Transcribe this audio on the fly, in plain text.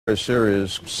a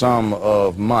serious sum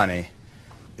of money.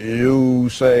 You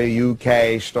say you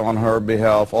cashed on her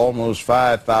behalf almost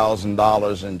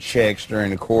 $5,000 in checks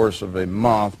during the course of a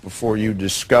month before you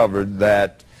discovered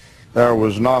that there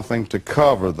was nothing to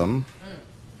cover them.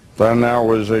 Then there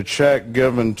was a check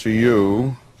given to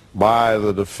you by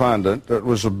the defendant that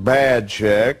was a bad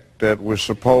check, that was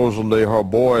supposedly her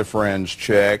boyfriend's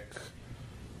check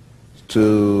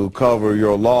to cover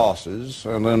your losses,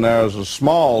 and then there's a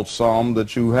small sum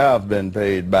that you have been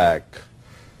paid back.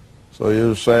 So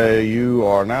you say you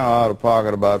are now out of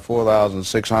pocket about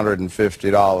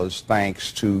 $4,650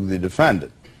 thanks to the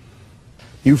defendant.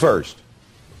 You first.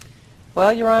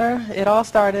 Well, Your Honor, it all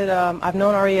started, I've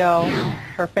known Ariel,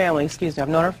 her family, I've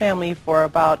known her family for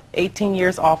about 18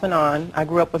 years off and on. I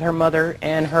grew up with her mother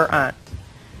and her aunt.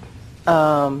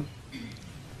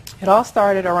 It all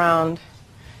started around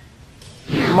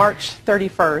March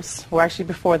 31st, well actually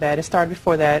before that, it started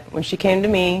before that, when she came to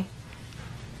me,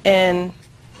 and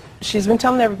she's been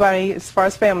telling everybody, as far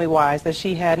as family-wise, that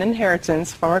she had an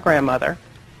inheritance from her grandmother,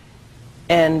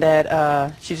 and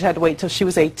that she just had to wait till she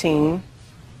was 18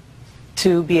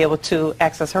 to be able to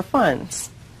access her funds.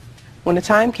 When the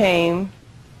time came,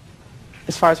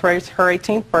 as far as her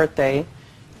 18th birthday,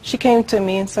 she came to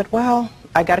me and said, well,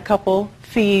 I got a couple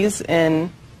fees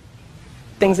and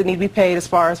things that need to be paid as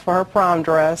far as for her prom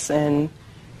dress, and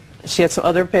she had some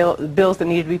other bills that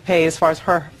needed to be paid as far as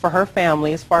for her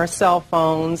family, as far as cell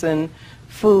phones and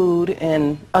food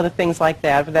and other things like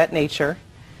that, of that nature.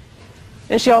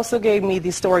 And she also gave me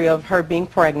the story of her being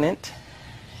pregnant,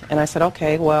 and I said,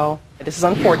 okay, well, this is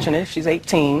unfortunate. She's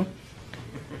 18,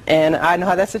 and I know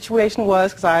how that situation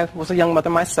was because I was a young mother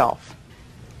myself.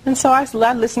 And so I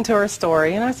listened to her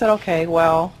story, and I said, okay,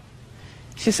 well,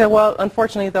 she said, well,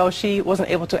 unfortunately, though, she wasn't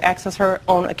able to access her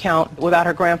own account without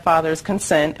her grandfather's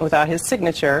consent, without his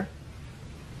signature,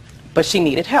 but she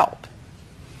needed help.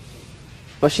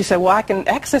 But she said, well, I can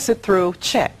access it through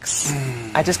checks.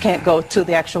 I just can't go to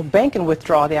the actual bank and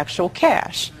withdraw the actual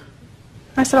cash.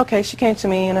 I said, okay. She came to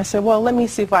me, and I said, well, let me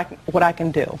see if what I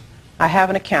can do. I have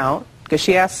an account, because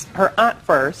she asked her aunt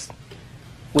first,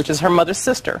 which is her mother's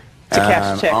sister, to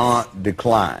cash checks. Aunt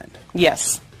declined.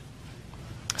 Yes.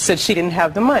 Said she didn't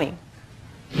have the money.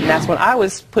 And that's when I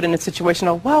was put in a situation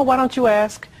of, well, why don't you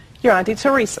ask your Auntie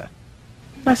Teresa?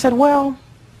 And I said, well,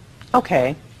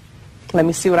 okay, let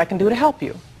me see what I can do to help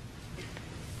you.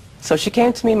 So she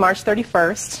came to me March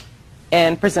 31st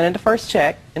and presented the first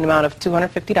check in the amount of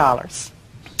 $250.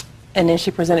 And then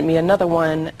she presented me another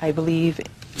one, I believe,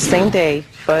 same day,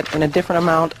 but in a different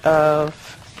amount of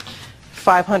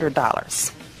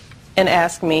 $500. And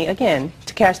asked me, again,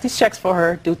 to cash these checks for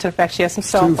her due to the fact she has some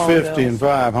cell phone bills. $250 and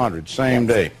 $500, same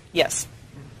day. Yes.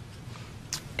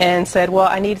 And said, well,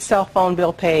 I need a cell phone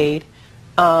bill paid.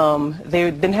 They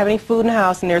didn't have any food in the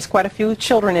house, and there's quite a few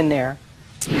children in there.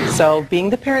 So being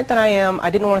the parent that I am, I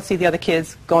didn't want to see the other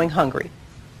kids going hungry.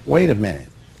 Wait a minute.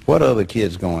 What other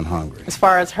kids going hungry? As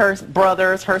far as her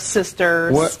brothers, her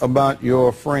sisters. What about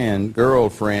your friend,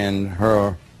 girlfriend,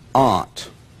 her aunt?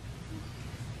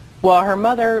 Well, her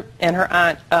mother and her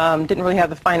aunt didn't really have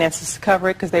the finances to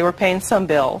cover it because they were paying some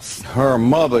bills. Her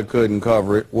mother couldn't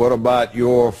cover it. What about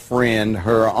your friend,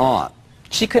 her aunt?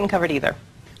 She couldn't cover it either.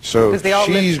 So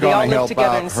she's going to help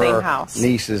out in the same her house.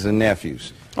 Nieces and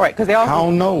nephews. Right, because they all...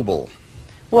 How noble.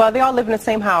 Well, they all live in the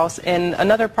same house, and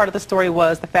another part of the story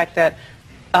was the fact that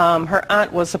her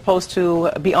aunt was supposed to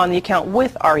be on the account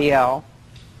with Ariel,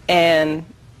 and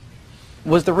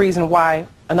was the reason why...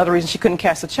 Another reason she couldn't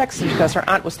cash the checks is because her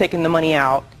aunt was taking the money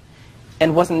out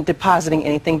and wasn't depositing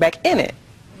anything back in it.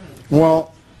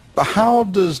 Well, how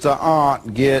does the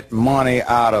aunt get money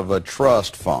out of a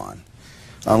trust fund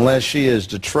unless she is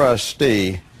the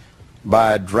trustee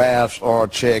by drafts or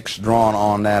checks drawn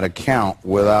on that account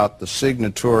without the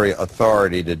signatory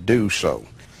authority to do so?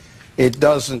 It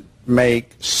doesn't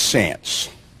make sense.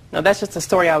 No, that's just the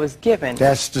story I was given.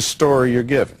 That's the story you're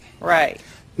given. Right.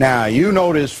 Now, you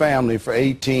know this family for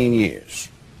 18 years.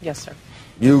 Yes, sir.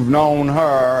 You've known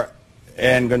her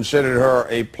and considered her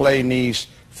a play niece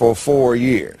for 4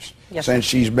 years, yes, since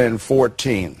she's been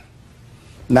 14.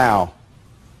 Now,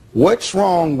 what's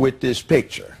wrong with this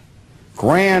picture?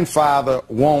 Grandfather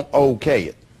won't okay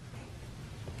it.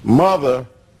 Mother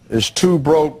is too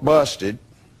broke busted.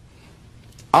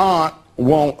 Aunt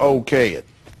won't okay it.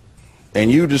 And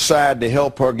you decide to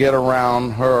help her get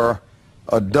around her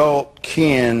adult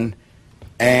kin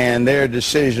and their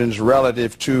decisions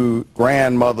relative to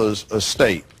grandmother's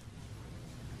estate.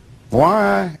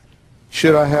 Why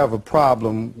should I have a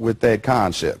problem with that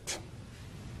concept?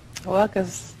 Well,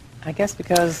 I guess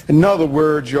because... In other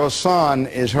words, your son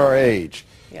is her age.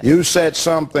 Yes. You set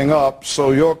something up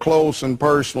so your close and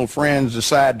personal friends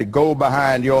decide to go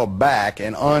behind your back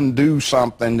and undo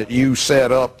something that you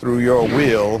set up through your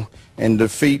will and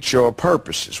defeat your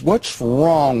purposes. What's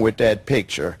wrong with that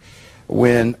picture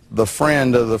when the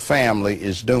friend of the family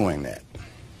is doing that?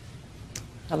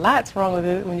 A lot's wrong with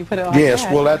it when you put it like that. Yes,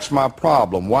 well, that's my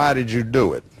problem. Why did you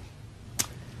do it?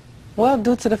 Well,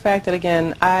 due to the fact that,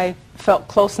 again, I felt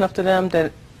close enough to them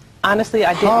that, honestly,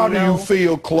 I didn't know. How do you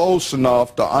feel close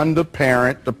enough to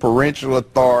underparent the parental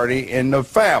authority in the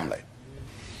family?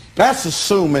 That's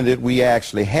assuming that we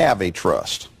actually have a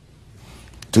trust.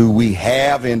 Do we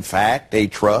have, in fact, a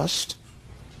trust?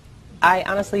 I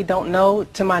honestly don't know,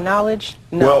 to my knowledge,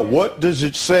 no. Well, what does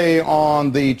it say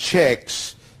on the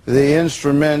checks, the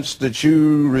instruments that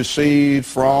you received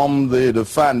from the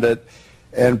defendant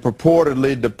and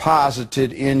purportedly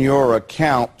deposited in your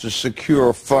account to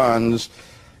secure funds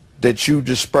that you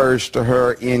dispersed to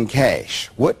her in cash?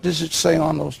 What does it say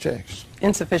on those checks?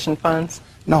 Insufficient funds.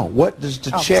 No, what does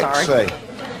the check say?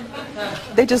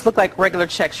 They just look like regular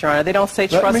checks, Your Honor. They don't say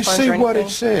trust funds or anything. Let me see what it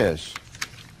says.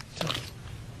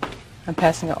 I'm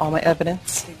passing out all my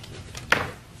evidence.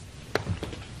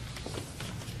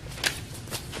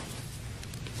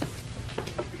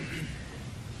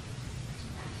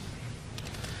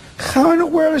 How in the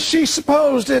world is she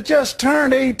supposed to just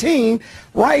turned 18,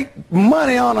 write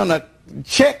money on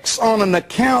checks on an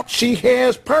account she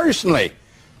has personally?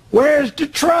 Where's the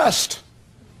trust?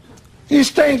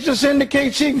 These things just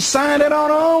indicate she can sign it on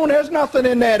her own. There's nothing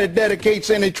in there that dedicates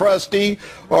any trustee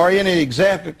or any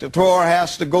executor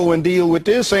has to go and deal with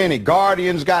this. Any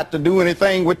guardian's got to do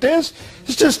anything with this.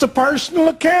 It's just a personal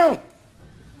account.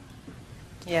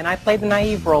 Yeah, and I played the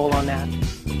naive role on that.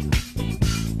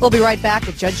 We'll be right back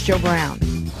with Judge Joe Brown.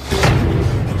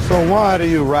 So why do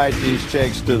you write these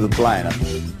checks to the plaintiff?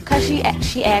 Because she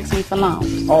asked me for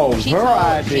loans. Oh, her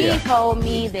idea. She told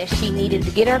me that she needed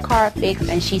to get her car fixed,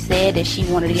 and she said that she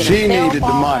wanted to get She her cell needed the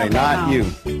phone money, from not home. you.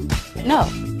 No.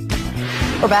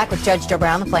 We're back with Judge Joe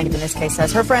Brown. The plaintiff in this case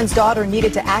says her friend's daughter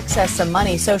needed to access some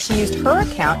money, so she used her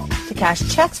account to cash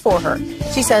checks for her.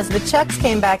 She says the checks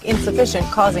came back insufficient,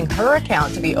 causing her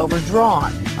account to be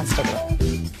overdrawn. Let's take a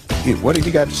look. What have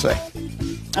you got to say?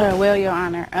 Well, Your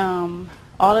Honor,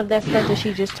 all of that stuff that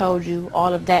she just told you,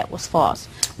 all of that was false.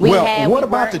 What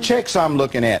about the checks I'm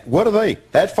looking at? What are they?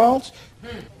 That false?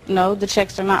 No, the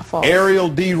checks are not false. Ariel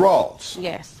D. Rawls.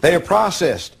 Yes. They are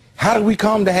processed. How did we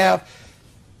come to have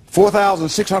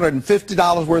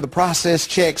 $4,650 worth of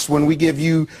processed checks when we give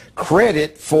you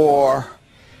credit for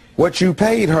what you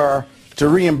paid her to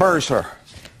reimburse her?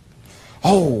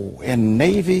 Oh, and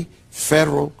Navy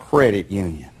Federal Credit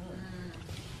Union.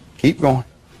 Keep going.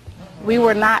 We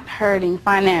were not hurting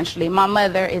financially. My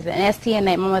mother is an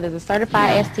STNA. My mother is a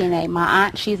certified STNA. My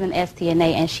aunt, she's an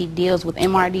STNA, and she deals with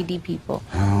MRDD people.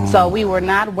 Oh. So we were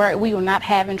not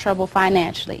having trouble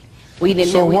financially. We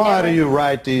didn't. So why do you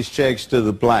write these checks to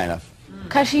the plaintiff?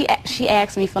 Because she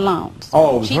asked me for loans.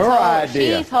 Oh, it was her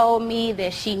idea. She told me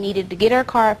that she needed to get her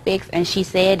car fixed, and she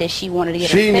said that she wanted to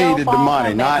get her cell phone. She needed the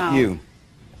money, not you.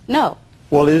 No.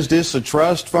 Well, is this a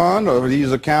trust fund, or are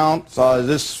these accounts? Is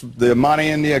this the money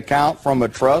in the account from a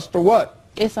trust, or what?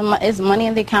 It's money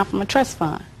in the account from a trust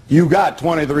fund. You got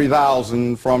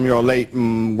 $23,000 from your late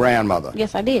grandmother.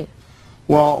 Yes, I did.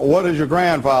 Well, what does your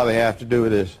grandfather have to do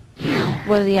with this?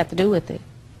 What does he have to do with it?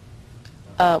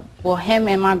 Well, him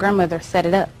and my grandmother set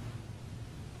it up.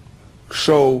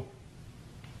 So,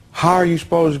 how are you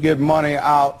supposed to get money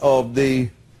out of the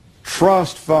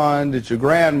trust fund that your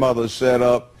grandmother set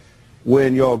up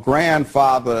when your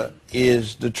grandfather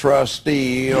is the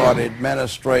trustee or the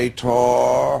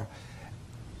administrator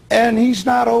and he's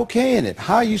not okaying it?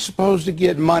 How are you supposed to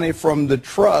get money from the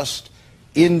trust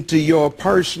into your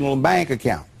personal bank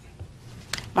account?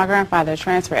 My grandfather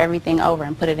transferred everything over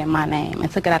and put it in my name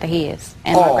and took it out of his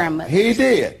and my grandmother's. He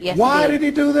did? Yes, Why he did. did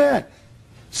he do that?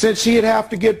 Since he'd have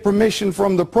to get permission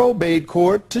from the probate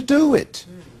court to do it.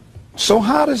 So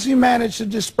how does he manage to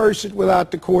disperse it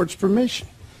without the court's permission?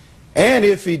 And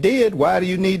if he did, why do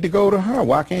you need to go to her?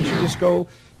 Why can't you just go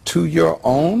to your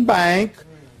own bank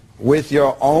with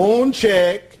your own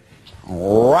check,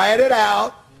 write it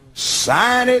out,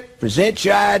 sign it, present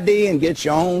your ID, and get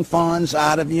your own funds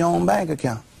out of your own bank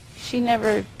account? She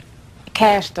never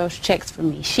cashed those checks for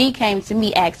me. She came to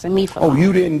me asking me for Oh, loans.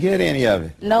 you didn't get any of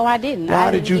it? No, I didn't.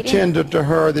 Why did you tender to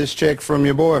her this check from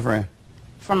your boyfriend?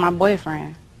 From my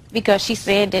boyfriend. Because she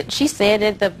said that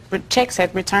the checks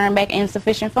had returned back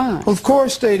insufficient funds. Of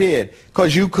course they did,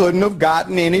 because you couldn't have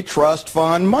gotten any trust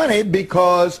fund money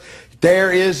because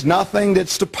There is nothing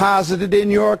that's deposited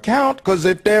in your account, because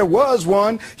if there was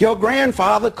one, your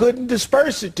grandfather couldn't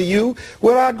disperse it to you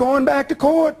without going back to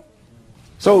court.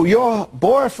 So your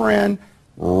boyfriend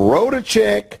wrote a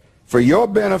check for your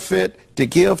benefit to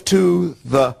give to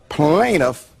the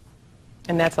plaintiff.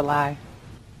 And that's a lie.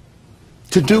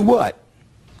 To do what?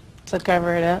 To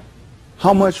cover it up.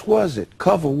 How much was it?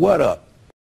 Cover what up?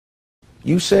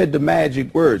 You said the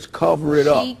magic words, cover it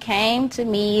up. She came to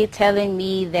me telling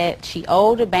me that she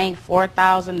owed the bank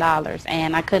 $4,000,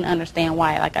 and I couldn't understand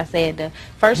why. Like I said, the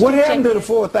first What happened to the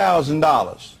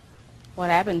 $4,000? What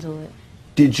happened to it?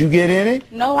 Did you get any?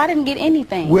 No, I didn't get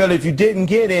anything. Well, if you didn't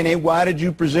get any, why did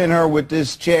you present her with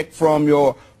this check from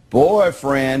your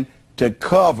boyfriend to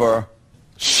cover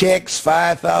checks,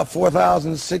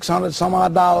 $4,600 some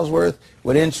odd dollars worth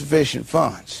with insufficient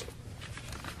funds?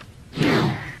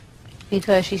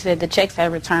 Because she said the checks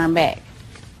had returned back.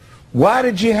 Why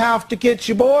did you have to get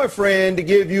your boyfriend to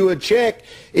give you a check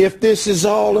if this is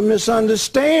all a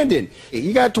misunderstanding?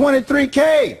 You got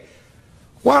 $23K.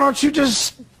 Why don't you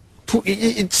just,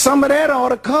 some of that ought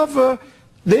to cover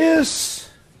this?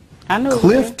 I knew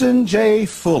Clifton J.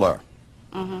 Fuller.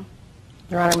 Your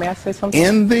Honor, may I say something?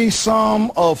 In the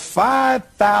sum of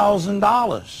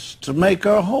 $5,000 to make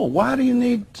her whole. Why do you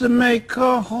need to make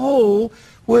her whole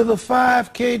with a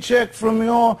 $5K check from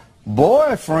your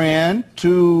boyfriend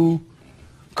to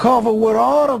cover what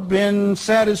ought to have been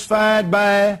satisfied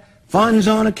by funds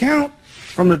on account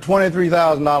from the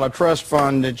 $23,000 trust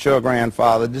fund that your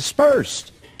grandfather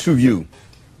dispersed to you?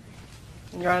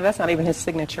 Your Honor, that's not even his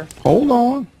signature. Hold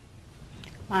on.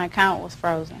 My account was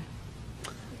frozen.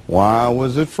 Why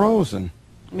was it frozen?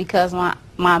 Because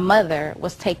my mother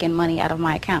was taking money out of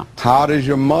my account. How does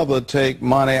your mother take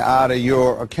money out of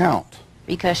your account?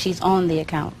 Because she's on the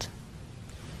account.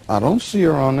 I don't see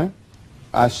her on there.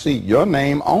 I see your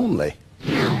name only.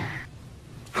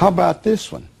 How about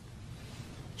this one?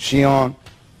 She on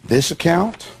this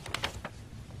account?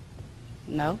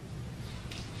 No.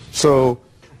 So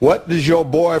what does your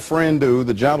boyfriend do,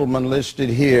 the gentleman listed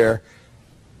here,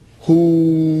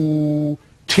 who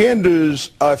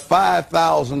tenders a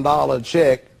 $5,000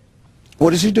 check?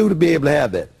 What does he do to be able to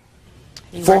have that?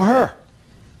 For her?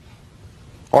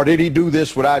 Or did he do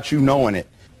this without you knowing it?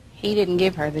 He didn't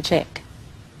give her the check.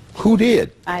 Who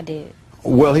did? I did.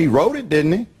 Well, he wrote it,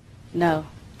 didn't he? No.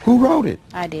 Who wrote it?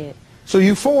 I did. So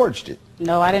you forged it?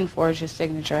 No, I didn't forge his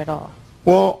signature at all.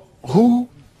 Well, who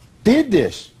did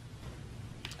this?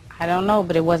 I don't know,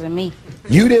 but it wasn't me.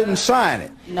 You didn't sign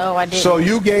it. No, I didn't. So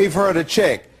you gave her the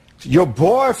check. Your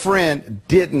boyfriend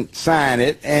didn't sign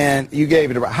it, and you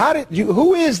gave it to her. How did you?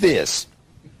 Who is this?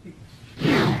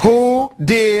 Who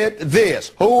did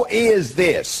this? Who is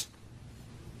this?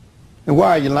 And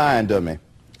why are you lying to me?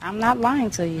 I'm not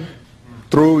lying to you.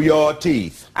 Through your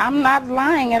teeth. I'm not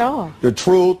lying at all. The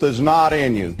truth is not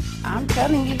in you. I'm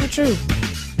telling you the truth.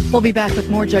 We'll be back with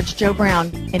more Judge Joe Brown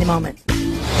in a moment.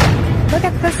 Look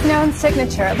at this known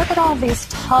signature. Look at all these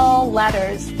tall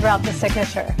letters throughout the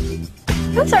signature.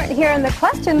 Those aren't here in the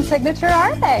question signature,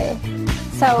 are they?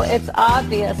 So it's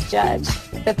obvious, Judge,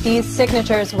 that these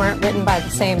signatures weren't written by the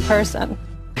same person.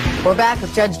 We're back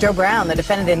with Judge Joe Brown. The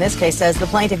defendant in this case says the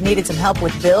plaintiff needed some help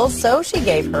with bills, so she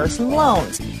gave her some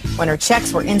loans. When her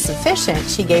checks were insufficient,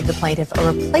 she gave the plaintiff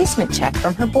a replacement check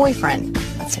from her boyfriend.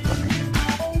 Let's take a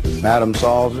look. Madam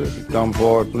Salzer, come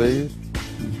forward, please.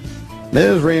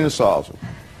 Ms. Rena Salzer,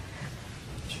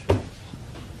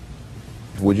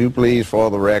 would you please, for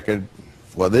the record,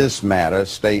 for this matter,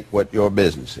 state what your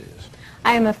business is?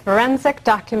 I am a forensic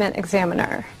document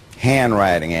examiner.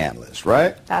 Handwriting analyst,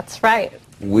 right? That's right.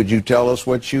 Would you tell us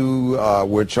what you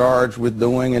were charged with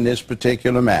doing in this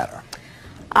particular matter?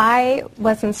 I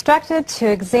was instructed to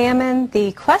examine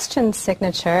the question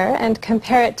signature and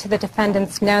compare it to the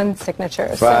defendant's known signature.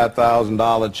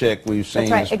 $5,000 check we've seen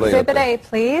That's right. displayed up Exhibit there. A,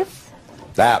 please.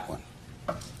 That one.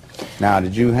 Now,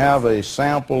 did you have a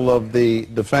sample of the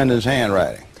defendant's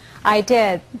handwriting? I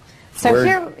did. So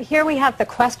Where- here we have the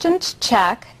questioned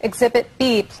check. Exhibit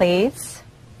B, please.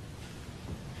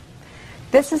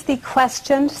 This is the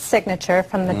questioned signature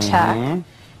from the check.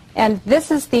 And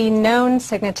this is the known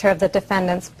signature of the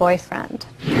defendant's boyfriend.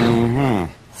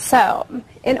 So,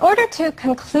 in order to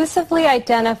conclusively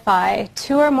identify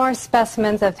two or more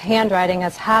specimens of handwriting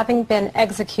as having been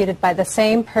executed by the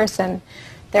same person,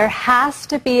 there has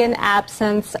to be an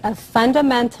absence of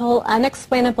fundamental,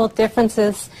 unexplainable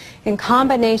differences in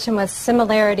combination with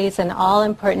similarities in all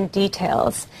important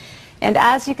details. And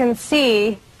as you can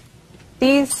see,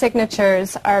 these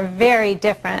signatures are very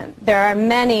different. There are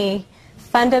many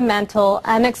fundamental,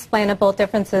 unexplainable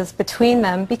differences between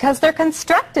them because they're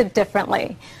constructed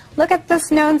differently. Look at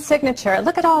this known signature.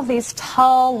 Look at all these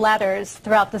tall letters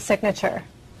throughout the signature.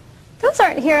 Those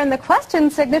aren't here in the question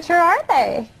signature, are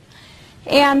they?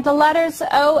 And the letters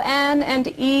O-N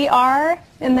and E-R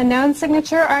in the known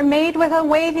signature are made with a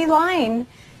wavy line.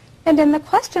 And in the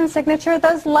question signature,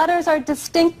 those letters are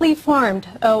distinctly formed,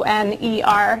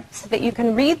 O-N-E-R, so that you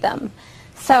can read them.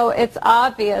 So it's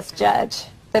obvious, Judge,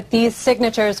 that these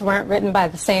signatures weren't written by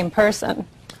the same person.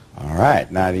 All right.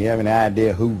 Now, do you have any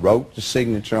idea who wrote the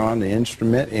signature on the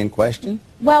instrument in question?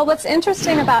 Well, what's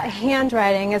interesting about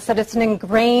handwriting is that it's an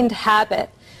ingrained habit.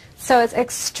 So it's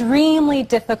extremely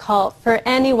difficult for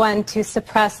anyone to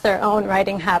suppress their own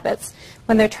writing habits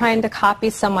when they're trying to copy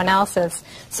someone else's.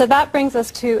 So that brings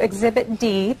us to Exhibit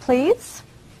D, please.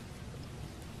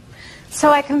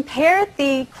 So I compared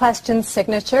the question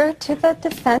signature to the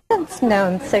defendant's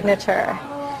known signature.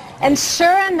 And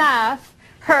sure enough,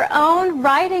 her own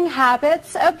writing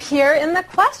habits appear in the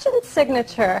question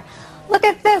signature. Look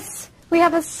at this. We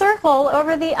have a circle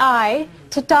over the I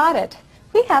to dot it.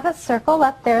 We have a circle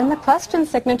up there in the question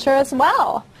signature as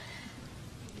well.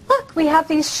 Look, we have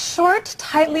these short,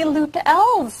 tightly looped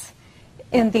L's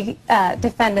in the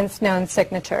defendant's known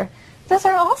signature. Those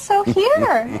are also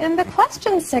here in the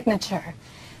question signature.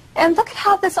 And look at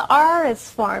how this R is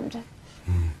formed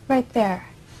right there.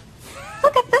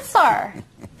 Look at this R.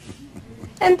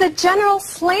 And the general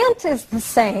slant is the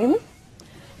same,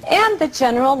 and the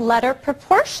general letter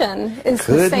proportion is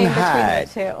the same between the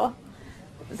two.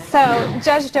 So,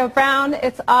 Judge Joe Brown,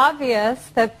 it's obvious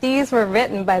that these were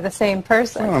written by the same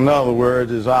person. Well, in other words,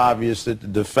 it's obvious that the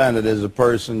defendant is a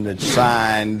person that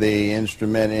signed the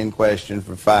instrument in question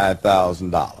for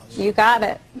 $5,000. You got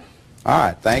it. All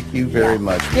right. Thank you very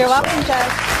much. You're welcome,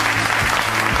 Judge.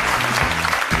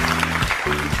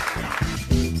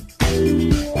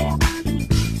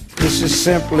 This is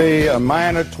simply a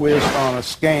minor twist on a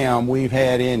scam we've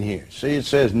had in here. See, it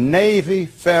says Navy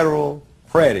Federal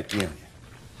Credit Union.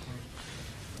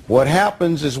 What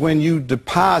happens is when you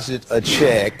deposit a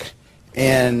check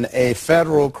in a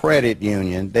federal credit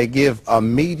union, they give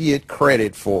immediate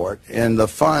credit for it, and the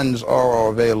funds are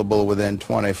available within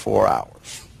 24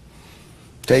 hours.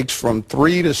 It takes from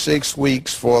 3 to 6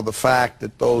 weeks for the fact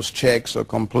that those checks are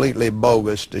completely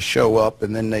bogus to show up,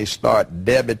 and then they start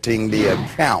debiting the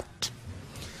account.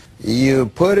 You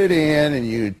put it in and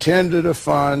you tender the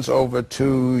funds over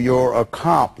to your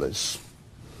accomplice.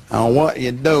 And what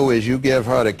you do is you give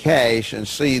her the cash, and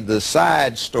see, the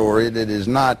side story that is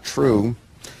not true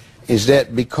is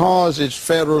that because it's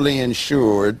federally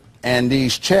insured and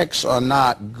these checks are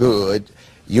not good,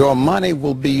 your money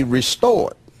will be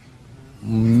restored.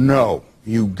 No,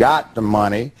 you got the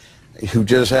money, you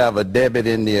just have a debit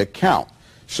in the account.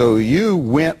 So you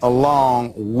went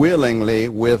along willingly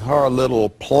with her little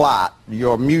plot,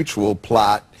 your mutual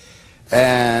plot,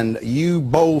 and you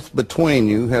both between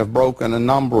you have broken a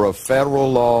number of federal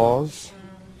laws,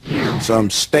 some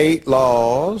state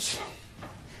laws,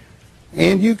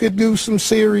 and you could do some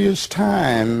serious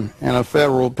time in a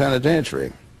federal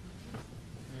penitentiary.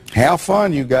 Have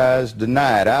fun, you guys.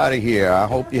 Denied. Out of here. I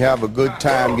hope you have a good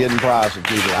time getting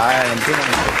prosecuted. I am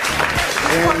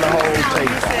doing the whole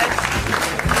tape.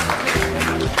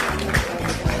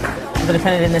 The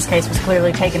defendant in this case was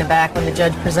clearly taken aback when the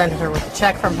judge presented her with a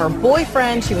check from her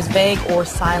boyfriend. She was vague or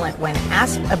silent when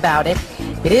asked about it.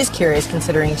 It is curious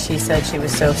considering she said she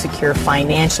was so secure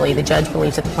financially. The judge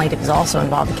believes that the plaintiff is also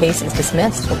involved. The case is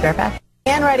dismissed. We'll be right back.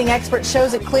 Handwriting expert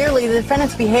shows it clearly. The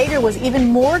defendant's behavior was even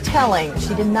more telling.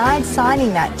 She denied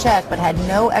signing that check but had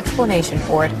no explanation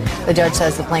for it. The judge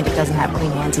says the plaintiff doesn't have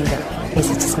clean hands either. The case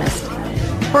is dismissed.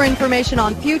 For information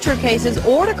on future cases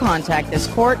or to contact this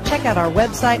court, check out our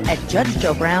website at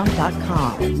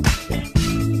judgejoebrown.com.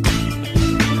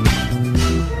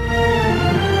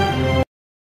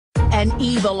 An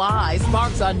evil eye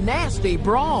sparks a nasty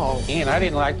brawl. And I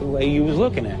didn't like the way you was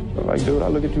looking at me. I'm like, dude, I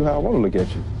look at you how I want to look at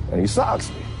you. And he socks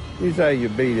me. You say you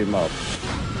beat him up.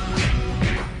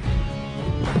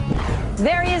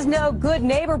 There is no good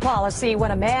neighbor policy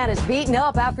when a man is beaten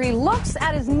up after he looks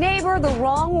at his neighbor the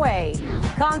wrong way.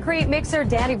 Concrete mixer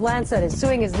Danny Blanchett is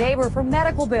suing his neighbor for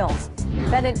medical bills.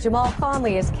 Defendant Jamal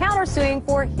Conley is countersuing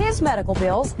for his medical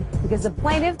bills because the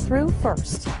plaintiff threw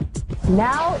first.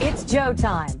 Now it's Joe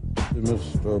time.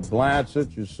 Mr.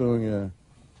 Blanchett, you're suing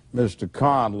Mr.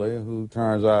 Conley, who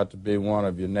turns out to be one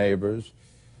of your neighbors,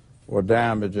 for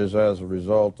damages as a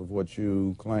result of what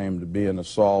you claim to be an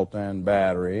assault and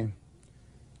battery.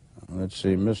 Let's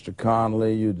see, Mr.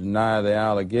 Conley, you deny the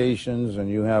allegations and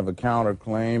you have a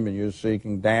counterclaim and you're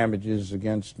seeking damages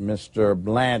against Mr.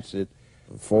 Blanchett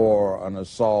for an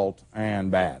assault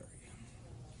and battery.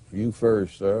 You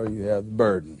first, sir. You have the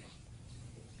burden.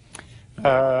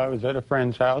 I was at a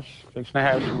friend's house, fixing to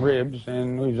have some ribs,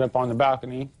 and we was up on the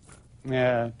balcony,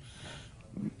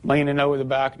 leaning over the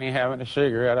balcony having a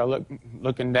cigarette. I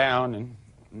looking down and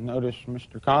noticed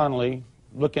Mr. Connolly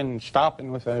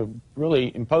stopping with a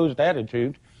really imposed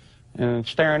attitude and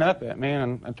staring up at me.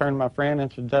 And I turned to my friend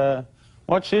and said,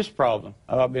 what's his problem?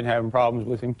 Oh, I've been having problems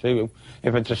with him too,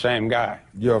 if it's the same guy.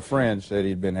 Your friend said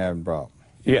he'd been having problems?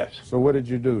 Yes. So what did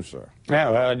you do, sir?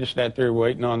 Yeah, well, I just sat there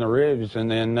waiting on the ribs, and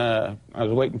then I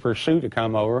was waiting for Sue to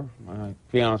come over, my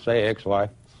fiancée,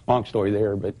 ex-wife. Long story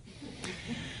there, but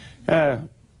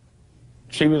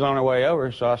she was on her way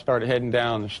over, so I started heading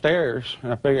down the stairs,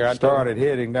 and I figured I started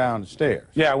heading down the stairs.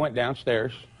 Yeah, I went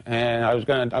downstairs, and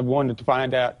I wanted to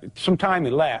find out. Some time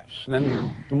elapsed, and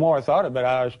then the more I thought about it,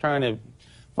 I was trying to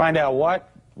find out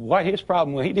what his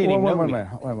problem was. He didn't even know me.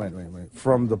 Wait.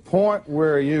 From the point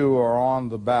where you are on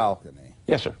the balcony.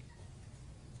 Yes, sir.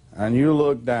 And you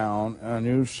look down, and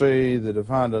you see the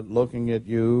defendant looking at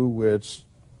you with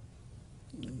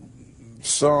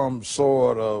some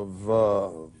sort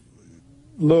of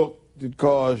look that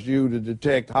caused you to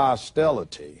detect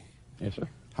hostility. Yes, sir.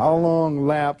 How long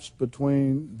lapsed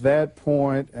between that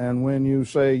point and when you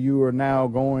say you are now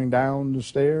going down the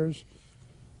stairs?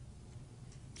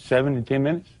 7 to 10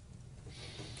 minutes.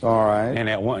 All right. And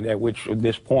at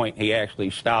this point, he actually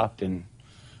stopped and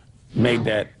made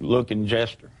that look and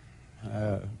gesture.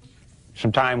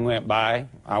 Some time went by.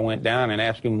 I went down and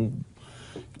asked him.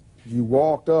 You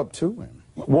walked up to him?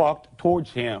 Walked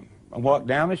towards him. I walked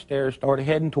down the stairs, started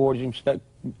heading towards him,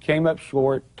 came up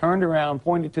short, turned around,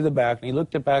 pointed to the balcony,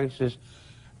 looked up back and says,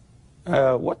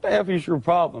 what the F is your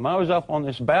problem? I was up on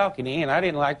this balcony, and I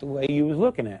didn't like the way you was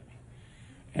looking at me.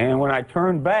 And when I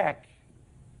turned back,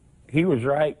 he was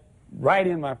right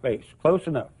in my face, close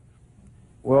enough.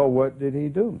 Well, what did he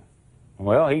do?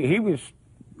 Well,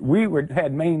 we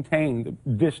had maintained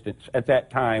the distance at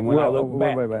that time when I looked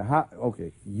back. Wait.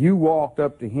 Okay, you walked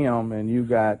up to him and you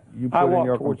put in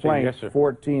your complaint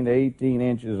 14 to 18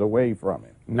 inches away from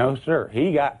him. No, sir.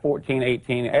 He got 14,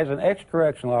 18. As an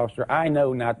ex-correctional officer, I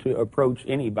know not to approach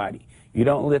anybody. You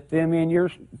don't let them in your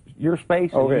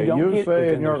space. Okay, you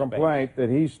say in your complaint that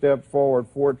he stepped forward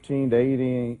 14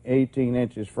 to 18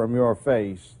 inches from your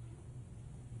face.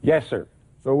 Yes, sir.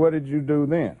 So what did you do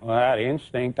then? Well, out of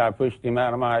instinct, I pushed him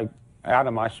out of my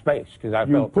space because I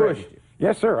felt pushed threatened.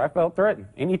 Yes, sir. I felt threatened.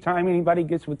 Anytime anybody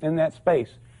gets within that space,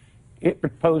 it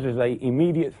poses an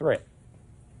immediate threat.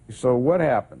 So what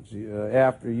happens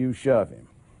after you shove him?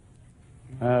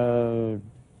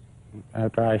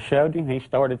 After I shoved him, he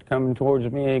started coming towards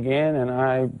me again, and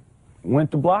I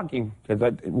went to block him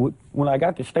because when I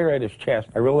got to stare at his chest,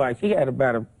 I realized he had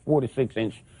about a 4 to 6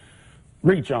 inch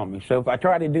reach on me. So if I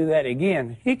tried to do that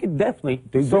again, he could definitely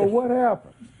do So this. what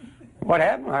happened? What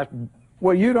happened?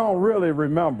 Well, you don't really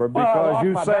remember because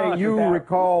you say you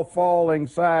recall falling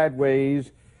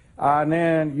sideways and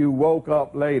then you woke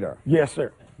up later. Yes,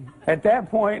 sir. At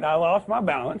that point, I lost my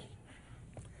balance.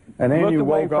 And then you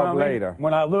woke up later.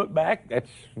 When I looked back,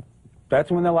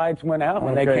 that's when the lights went out.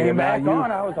 When they came back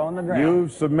on, I was on the ground.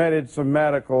 You've submitted some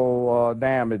medical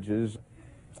damages,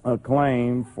 a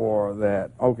claim for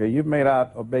that. Okay, you've made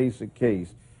out a basic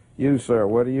case. You, sir,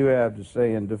 what do you have to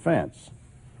say in defense?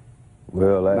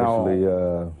 Well, actually,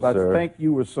 I sir, think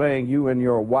you were saying you and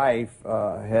your wife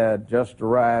had just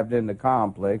arrived in the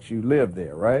complex. You lived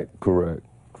there, right? Correct.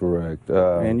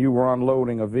 And you were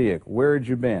unloading a vehicle. Where had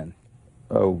you been?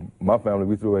 Oh, my family,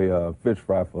 we threw a fish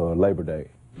fry for Labor Day.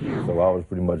 So I was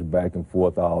pretty much back and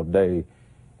forth all day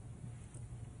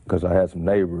because I had some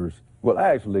neighbors. Well,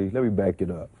 actually, let me back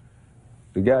it up.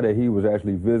 The guy that he was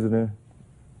actually visiting,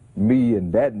 me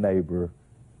and that neighbor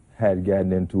had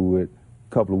gotten into it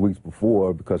a couple of weeks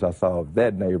before because I saw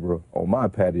that neighbor on my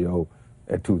patio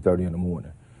at 2:30 in the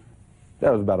morning.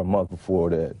 That was about a month before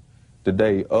that. The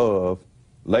day of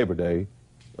Labor Day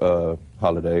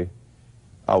holiday,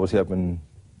 I was helping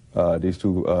these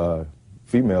two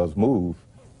females move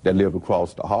that lived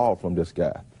across the hall from this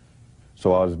guy.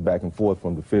 So I was back and forth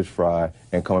from the fish fry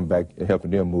and coming back and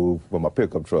helping them move with my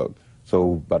pickup truck.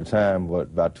 So by the time,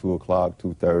 about 2 o'clock,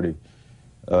 2:30,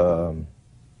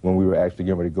 when we were actually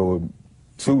getting ready to go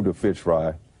to the fish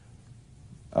fry,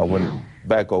 I went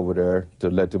back over there to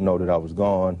let them know that I was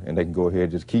gone and they can go ahead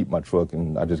and just keep my truck,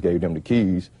 and I just gave them the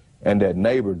keys. And that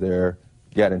neighbor there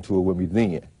got into it with me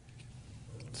then.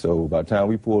 So by the time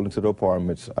we pulled into the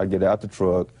apartments, I get out the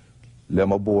truck, let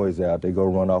my boys out, they go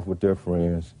run off with their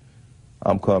friends.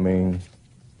 I'm coming,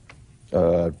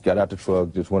 got out the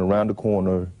truck, just went around the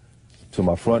corner to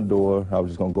my front door. I was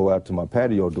just gonna go out to my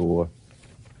patio door,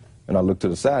 and I looked to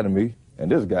the side of me,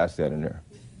 and this guy standing there.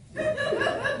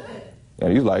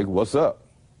 And he's like, "What's up?"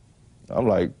 I'm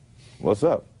like, what's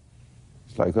up?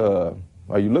 It's like,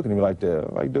 are you looking at me like that?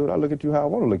 I'm like, dude, I look at you how I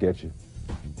want to look at you.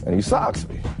 And he socks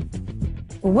me.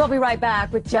 We'll be right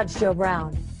back with Judge Joe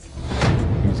Brown.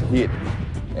 He's hit me.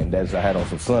 And I had on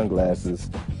some sunglasses,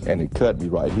 and it cut me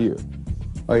right here.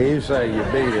 Oh, you say you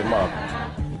beat him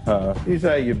up. You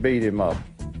say you beat him up.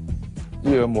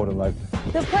 Yeah, more than likely.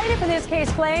 The plaintiff in this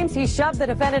case claims he shoved the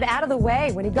defendant out of the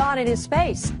way when he got in his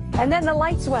space, and then the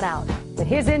lights went out. But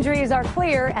his injuries are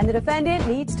clear, and the defendant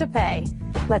needs to pay.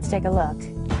 Let's take a look.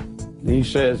 He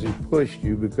says he pushed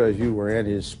you because you were in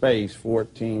his space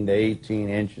 14 to 18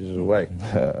 inches away.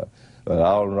 I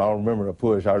don't remember the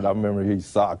push. I remember he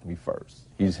socked me first.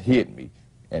 He's hit me,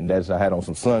 and I had on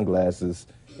some sunglasses,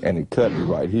 and it cut me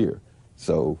right here.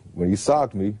 So when he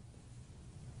socked me,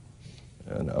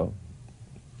 you know,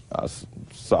 I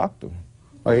socked him.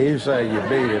 Oh, you say you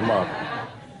beat him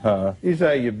up. You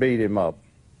say you beat him up.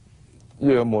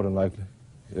 Yeah, more than likely.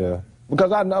 Yeah,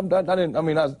 because I didn't. I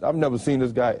mean, I've never seen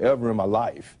this guy ever in my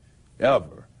life,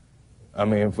 ever. I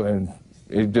mean, and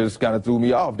it just kind of threw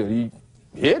me off that he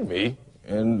hit me,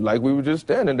 and like we were just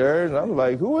standing there, and I'm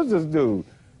like, who is this dude?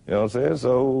 You know what I'm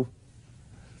saying?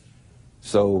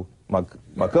 So my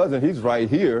cousin, he's right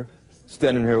here,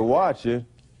 standing here watching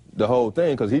the whole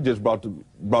thing, because he just brought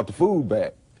the food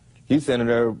back. He's standing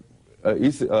there.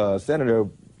 Standing there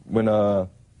when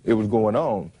it was going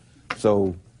on.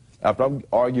 So after I'm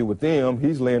arguing with them,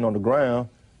 he's laying on the ground.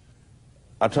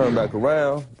 I turn back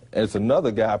around, and it's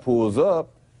another guy pulls up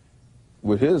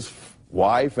with his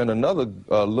wife and another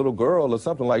little girl or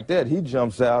something like that. He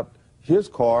jumps out his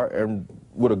car and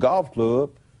with a golf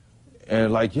club,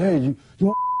 and like, yeah, you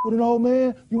want with an old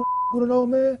man? You want with an old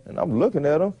man? And I'm looking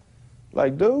at him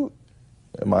like, dude.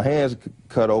 And my hands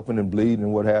cut open and bleeding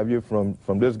and what have you from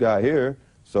this guy here.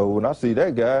 So when I see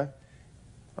that guy,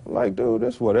 I'm like, dude,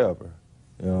 that's whatever,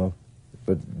 you know.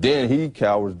 But then he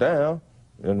cowers down,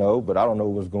 you know, but I don't know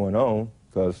what's going on,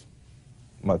 because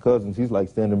my cousin, he's like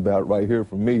standing about right here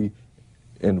from me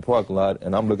in the parking lot,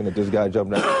 and I'm looking at this guy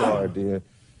jumping out the car. Then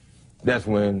that's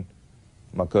when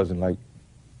my cousin, like,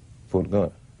 pulled a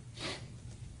gun,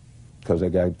 because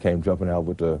that guy came jumping out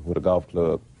with a golf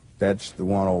club. That's the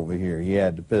one over here. He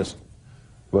had the pistol.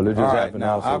 Well, it just happened.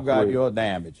 Now, so I've got quick. your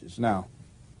damages. Now,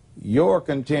 your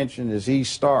contention is he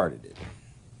started it,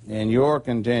 and your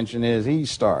contention is he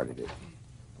started it.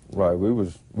 Right.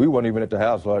 We weren't even at the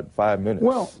house for like 5 minutes.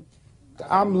 Well,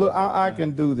 I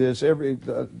can do this.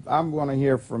 I'm going to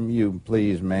hear from you,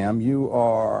 please, ma'am. You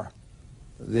are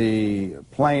the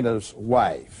plaintiff's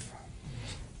wife.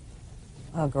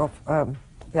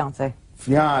 Fiance.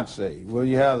 Fiance. Well,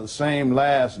 you have the same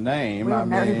last name. We were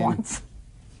married once.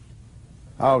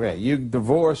 Okay, you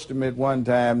divorced him at one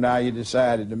time, now you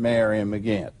decided to marry him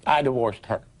again. I divorced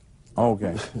her.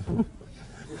 Okay.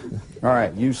 All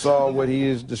right, you saw what he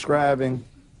is describing?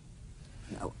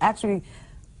 No, actually,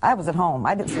 I was at home.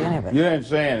 I didn't see any of it. You didn't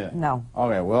see anything? No.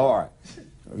 Okay, well, all right.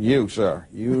 You, sir,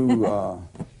 you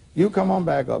come on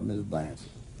back up, Ms. Blancy.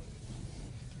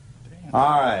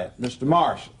 All right, Mr.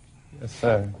 Marshall. Yes,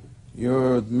 sir.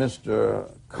 You're Mr.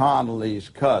 Connolly's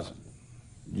cousin.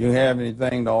 Do you have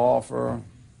anything to offer?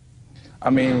 I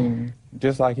mean,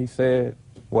 just like he said,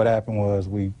 what happened was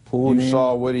we pulled in. You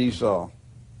saw what he saw?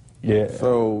 Yeah.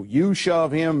 So you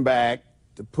shove him back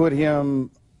to put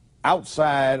him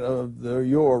outside of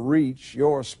your reach,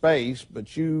 your space,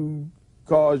 but you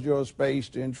caused your space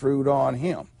to intrude on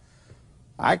him.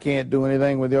 I can't do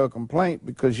anything with your complaint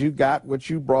because you got what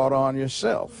you brought on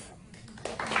yourself.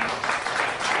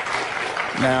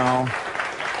 Now,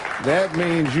 that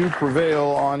means you prevail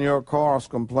on your cross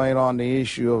complaint on the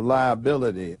issue of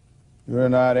liability. You're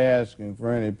not asking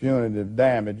for any punitive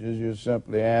damages. You're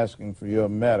simply asking for your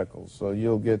medical. So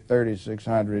you'll get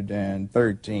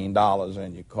 $3,613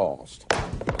 in your cost.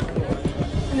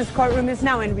 And this courtroom is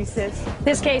now in recess.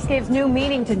 This case gives new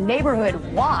meaning to neighborhood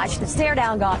watch. The stare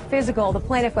down got physical. The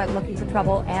plaintiff went looking for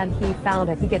trouble, and he found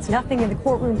it. He gets nothing in the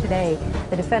courtroom today.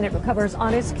 The defendant recovers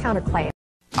on his counterclaim.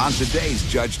 On today's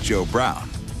Judge Joe Brown,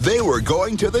 they were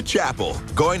going to the chapel,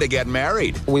 going to get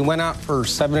married. We went out for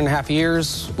 7.5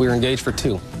 years. We were engaged for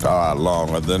 2.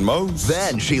 Longer than most.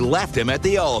 Then she left him at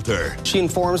the altar. She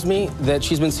informs me that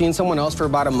she's been seeing someone else for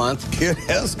about a month.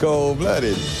 That's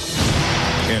cold-blooded.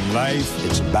 In life,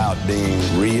 it's about being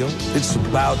real. It's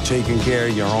about taking care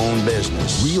of your own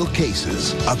business. Real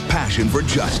cases, a passion for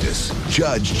justice.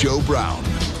 Judge Joe Brown.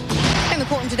 In the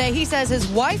courtroom today, he says his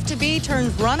wife-to-be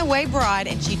turned runaway bride,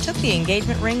 and she took the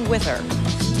engagement ring with her.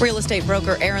 Real estate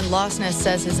broker Aaron Losness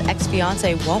says his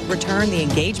ex-fiance won't return the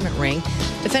engagement ring.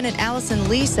 Defendant Allison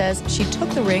Lee says she took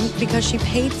the ring because she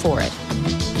paid for it.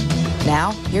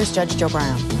 Now, here's Judge Joe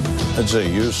Brown. Let's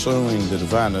see, you're suing the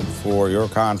defendant for your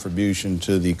contribution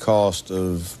to the cost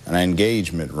of an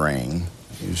engagement ring.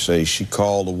 You say she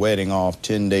called the wedding off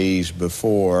 10 days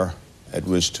before it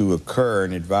was to occur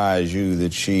and advised you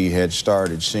that she had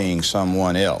started seeing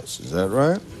someone else. Is that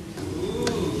right?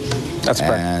 That's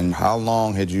correct. And how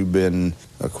long had you been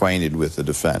acquainted with the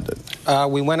defendant?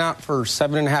 We went out for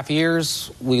 7.5 years.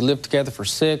 We lived together for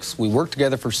 6. We worked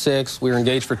together for 6. We were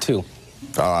engaged for 2.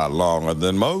 A lot longer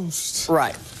than most.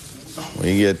 Right.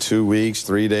 We get 2 weeks,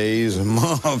 3 days, a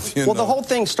month, you know. The whole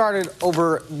thing started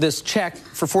over this check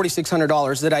for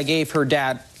 $4,600 that I gave her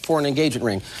dad for an engagement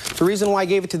ring. The reason why I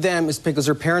gave it to them is because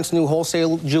her parents knew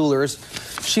wholesale jewelers.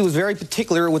 She was very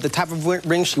particular with the type of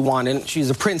ring she wanted. She's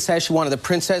a princess. She wanted the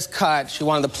princess cut. She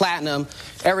wanted the platinum,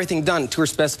 everything done to her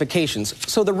specifications.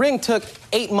 So the ring took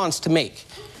 8 months to make.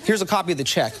 Here's a copy of the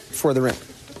check for the ring.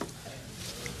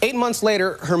 8 months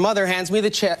later, her mother hands me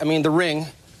the ring.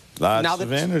 Lots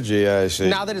of energy, I see.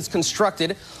 Now that it's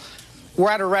constructed,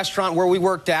 we're at a restaurant where we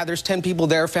work, Dad. There's 10 people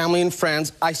there, family and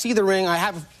friends. I see the ring. I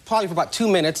have it probably for about 2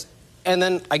 minutes, and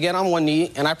then I get on one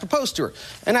knee and I propose to her.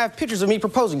 And I have pictures of me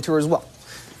proposing to her as well.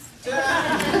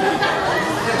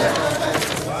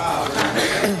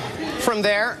 From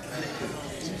there,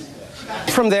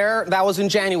 that was in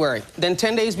January. Then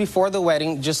 10 days before the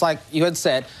wedding, just like you had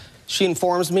said, she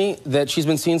informs me that she's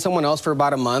been seeing someone else for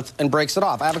about a month and breaks it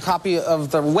off. I have a copy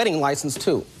of the wedding license,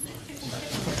 too.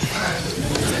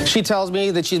 She tells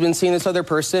me that she's been seeing this other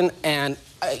person, and,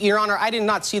 Your Honor, I did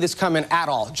not see this coming at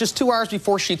all. Just 2 hours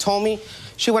before she told me,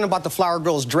 she went and bought the flower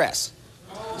girl's dress.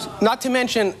 Not to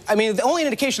mention, the only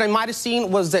indication I might have seen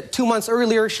was that 2 months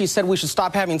earlier, she said we should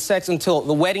stop having sex until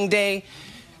the wedding day.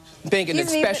 Thinking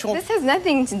it's special. This has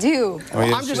nothing to do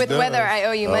with whether I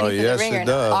owe you money for the ring or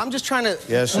not. I'm just trying to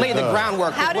lay the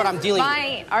groundwork of what I'm dealing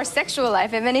with. Our sexual life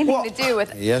have anything to do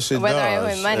with whether I owe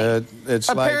him money? It's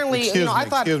apparently, like,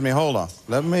 excuse me, hold on.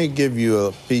 Let me give you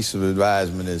a piece of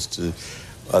advisement as to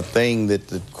a thing that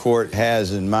the court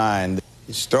has in mind.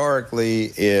 Historically,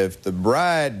 if the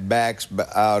bride backs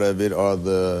out of it or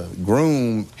the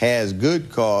groom has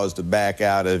good cause to back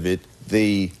out of it,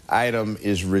 the item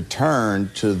is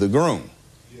returned to the groom.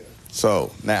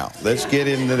 So, now, let's get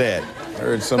into that. I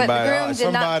heard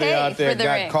somebody out there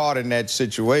got caught in that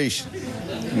situation.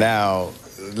 Now,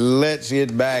 let's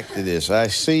get back to this. I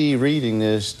see, reading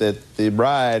this, that the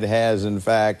bride has, in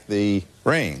fact, the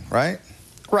ring, right?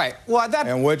 Right. Well,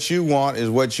 and what you want is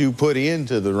what you put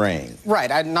into the ring.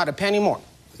 Right. Not a penny more.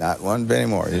 Not one penny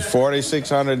more. It's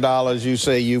 $4,600 you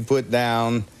say you put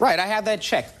down. Right, I have that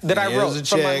check that I wrote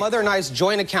from my mother and I's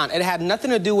joint account. It had nothing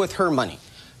to do with her money.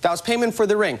 That was payment for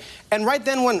the ring. And right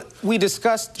then when we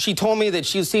discussed, she told me that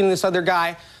she was seeing this other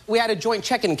guy, we had a joint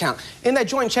checking account. In that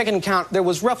joint checking account, there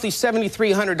was roughly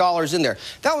 $7,300 in there.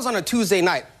 That was on a Tuesday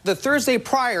night. The Thursday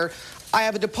prior, I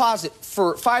have a deposit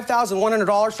for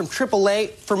 $5,100 from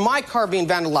AAA for my car being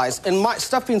vandalized and my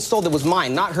stuff being sold that was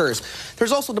mine, not hers.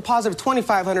 There's also a deposit of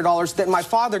 $2,500 that my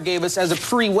father gave us as a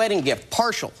pre-wedding gift,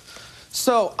 partial.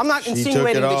 So I'm not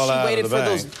insinuating that she waited for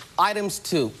those items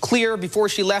to clear before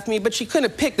she left me, but she couldn't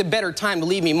have picked a better time to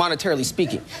leave me, monetarily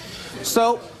speaking.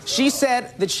 So she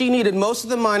said that she needed most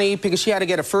of the money because she had to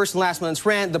get a first and last month's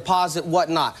rent, deposit,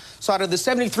 whatnot. So out of the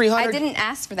 $7,300... I didn't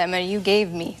ask for that money. You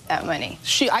gave me that money.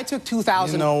 I took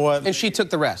 $2,000, you know what? And she took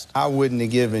the rest. I wouldn't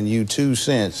have given you 2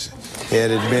 cents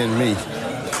had it been me.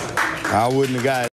 I wouldn't have got